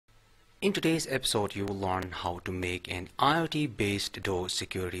In today's episode, you will learn how to make an IoT-based door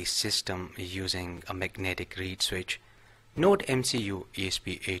security system using a magnetic reed switch, Nodemcu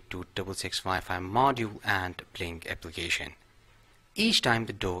ESP8266 Wi-Fi module, and Blink application. Each time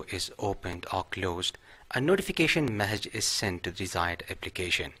the door is opened or closed, a notification message is sent to the desired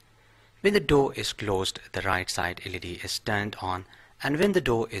application. When the door is closed, the right side LED is turned on, and when the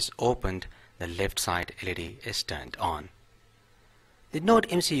door is opened, the left side LED is turned on. The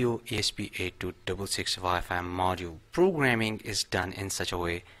Nodemcu ESP8266 Wi-Fi module programming is done in such a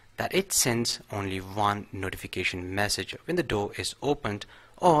way that it sends only one notification message when the door is opened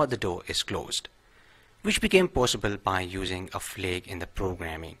or the door is closed, which became possible by using a flag in the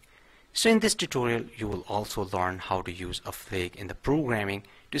programming. So in this tutorial, you will also learn how to use a flag in the programming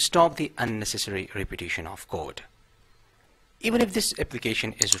to stop the unnecessary repetition of code. Even if this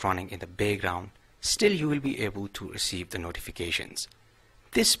application is running in the background, still you will be able to receive the notifications.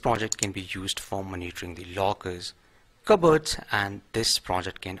 This project can be used for monitoring the lockers, cupboards, and this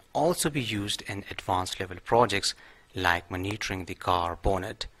project can also be used in advanced level projects like monitoring the car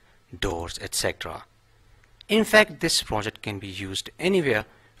bonnet, doors, etc. In fact, this project can be used anywhere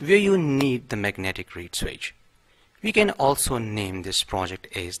where you need the magnetic reed switch. We can also name this project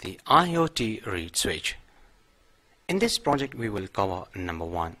as the IoT reed switch. In this project, we will cover number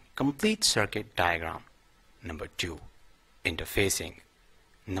 1, complete circuit diagram, number 2, interfacing,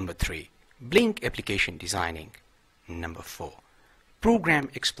 number 3, Blink application designing, number 4, program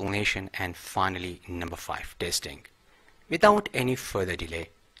explanation, and finally number 5, testing. Without any further delay,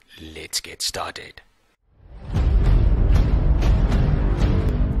 let's get started.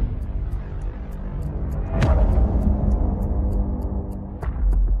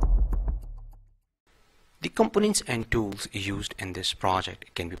 The components and tools used in this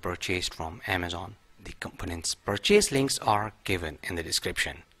project can be purchased from Amazon. The components purchase links are given in the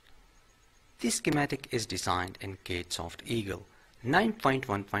description. This schematic is designed in CADSoft Eagle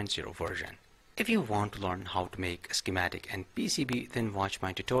 9.1.0 version. If you want to learn how to make a schematic and PCB, then watch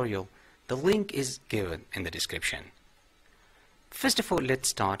my tutorial. The link is given in the description. First of all, let's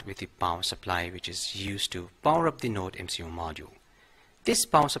start with the power supply, which is used to power up the Nodemcu module. This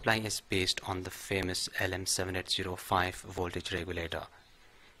power supply is based on the famous LM7805 voltage regulator.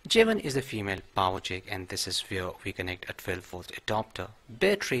 J1 is the female power jack, and this is where we connect a 12-volt adapter,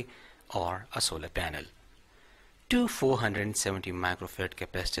 battery, or a solar panel. Two 470 microfarad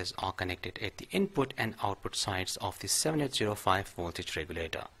capacitors are connected at the input and output sides of the 7805 voltage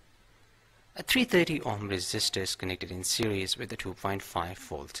regulator. A 330 ohm resistor is connected in series with the 2.5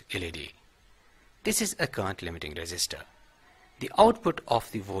 volt LED. This is a current limiting resistor. The output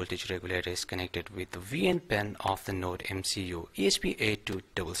of the voltage regulator is connected with the VN pin of the Nodemcu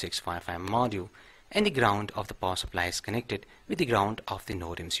ESP8266 Wi-Fi module, and the ground of the power supply is connected with the ground of the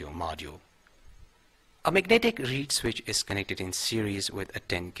Nodemcu module. A magnetic reed switch is connected in series with a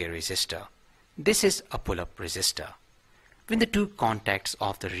 10K resistor. This is a pull-up resistor. When the two contacts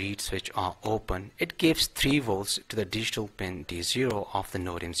of the reed switch are open, it gives 3 volts to the digital pin D0 of the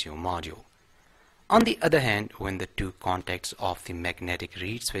Nodemcu module. On the other hand, when the two contacts of the magnetic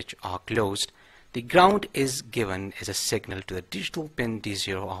reed switch are closed, the ground is given as a signal to the digital pin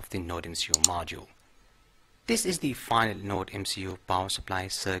D0 of the Nodemcu module. This is the final Nodemcu power supply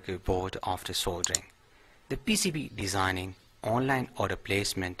circuit board after soldering. The PCB designing, online order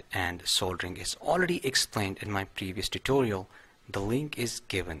placement, and soldering is already explained in my previous tutorial. The link is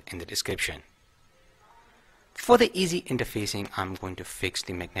given in the description. For the easy interfacing, I'm going to fix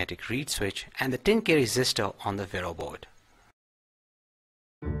the magnetic reed switch and the 10K resistor on the Vero board.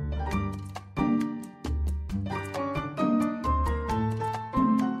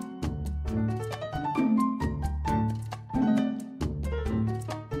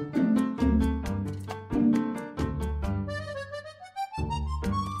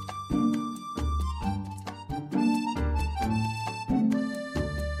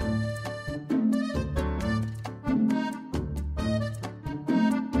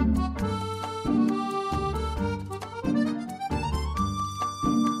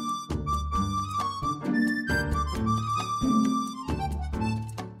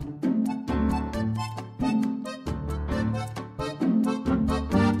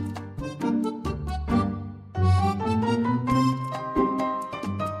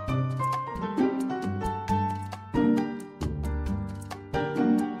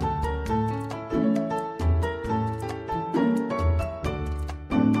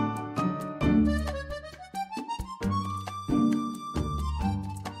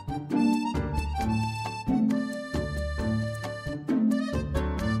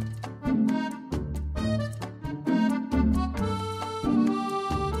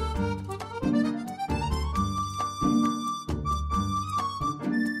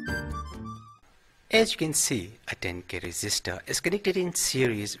 As you can see, a 10K resistor is connected in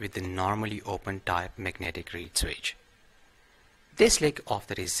series with the normally open type magnetic reed switch. This leg of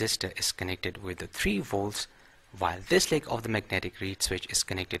the resistor is connected with the 3 volts, while this leg of the magnetic reed switch is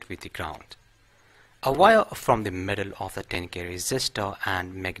connected with the ground. A wire from the middle of the 10K resistor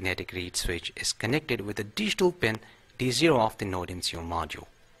and magnetic reed switch is connected with the digital pin D0 of the Nodemcu module.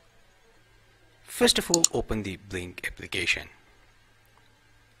 First of all, open the Blink application.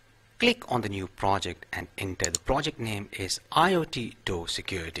 Click on the new project and enter the project name is IoT Door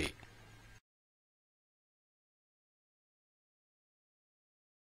Security.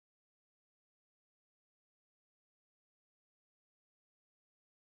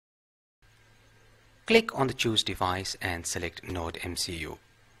 Click on the Choose Device and select Nodemcu.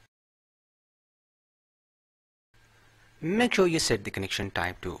 Make sure you set the connection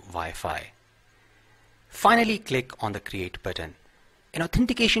type to Wi-Fi. Finally, click on the Create button. An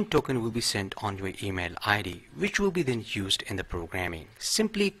authentication token will be sent on your email ID, which will be then used in the programming.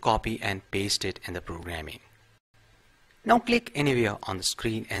 Simply copy and paste it in the programming. Now click anywhere on the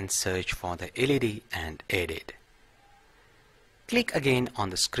screen and search for the LED and add it. Click again on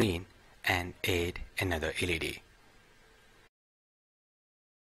the screen and add another LED.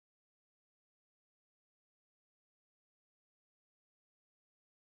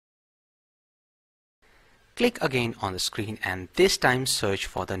 Click again on the screen and this time search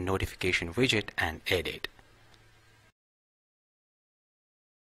for the notification widget and add it.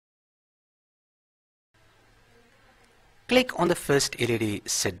 Click on the first LED,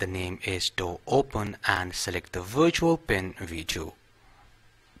 set the name as Door Open and select the virtual pin V2.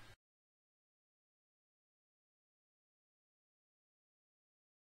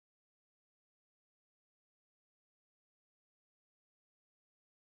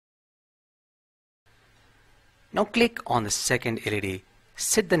 Now click on the second LED,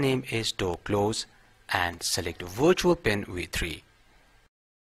 set the name as Door Close and select virtual pin V3.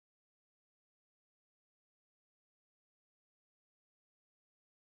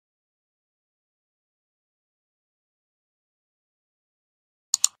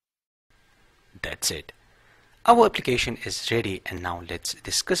 That's it. Our application is ready, and now let's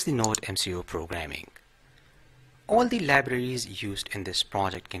discuss the Nodemcu programming. All the libraries used in this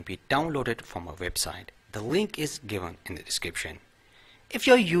project can be downloaded from our website. The link is given in the description. If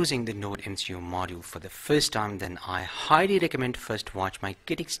you're using the Nodemcu module for the first time, then I highly recommend first watch my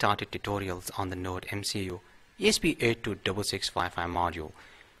Getting Started tutorials on the Nodemcu ESP8266 Wi-Fi module,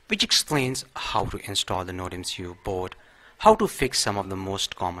 which explains how to install the Nodemcu board, how to fix some of the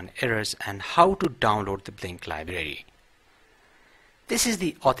most common errors, and how to download the Blink library. This is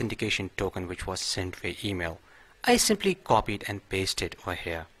the authentication token which was sent via email. I simply copied and pasted over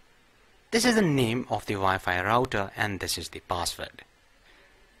here. This is the name of the Wi-Fi router and this is the password.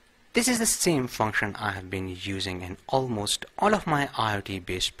 This is the same function I have been using in almost all of my IoT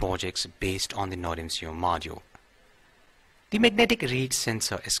based projects based on the Nodemcu module. The magnetic reed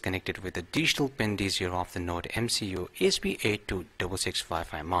sensor is connected with the digital pin D0 of the Nodemcu ESP8266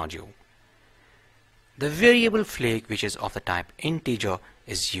 Wi-Fi module. The variable flag, which is of the type integer,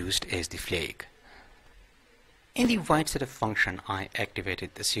 is used as the flag. In the white setup function, I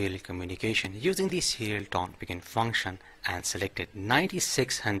activated the serial communication using the serial tone begin function and selected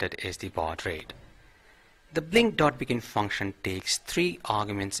 9600 as the baud rate. The blink.begin function takes 3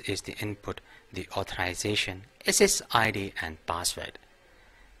 arguments as the input: the authorization, SSID and password.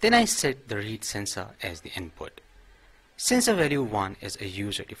 Then I set the read sensor as the input. Sensor value 1 is a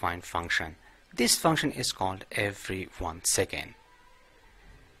user-defined function. This function is called every 1 second.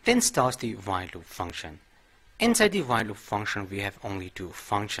 Then starts the while loop function. Inside the while loop function, we have only 2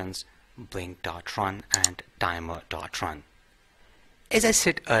 functions, blink.run and timer.run. As I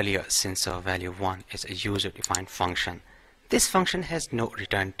said earlier, sensor value 1 is a user-defined function. This function has no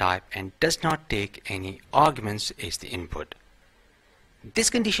return type and does not take any arguments as the input. This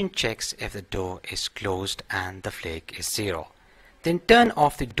condition checks if the door is closed and the flag is 0. Then turn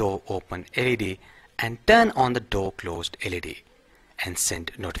off the door open LED and turn on the door closed LED. And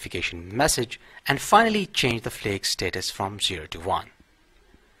send notification message, and finally change the flag status from 0 to 1.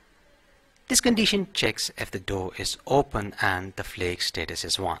 This condition checks if the door is open and the flag status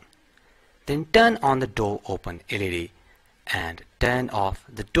is 1. Then turn on the door open LED and turn off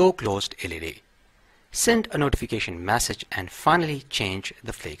the door closed LED. Send a notification message and finally change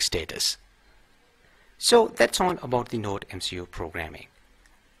the flag status. So that's all about the Nodemcu programming.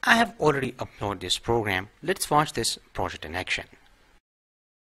 I have already uploaded this program. Let's watch this project in action.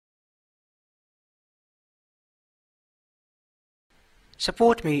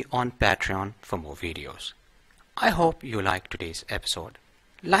 Support me on Patreon for more videos. I hope you liked today's episode.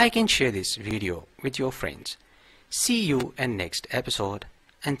 Like and share this video with your friends. See you in next episode,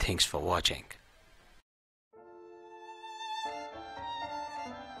 and thanks for watching.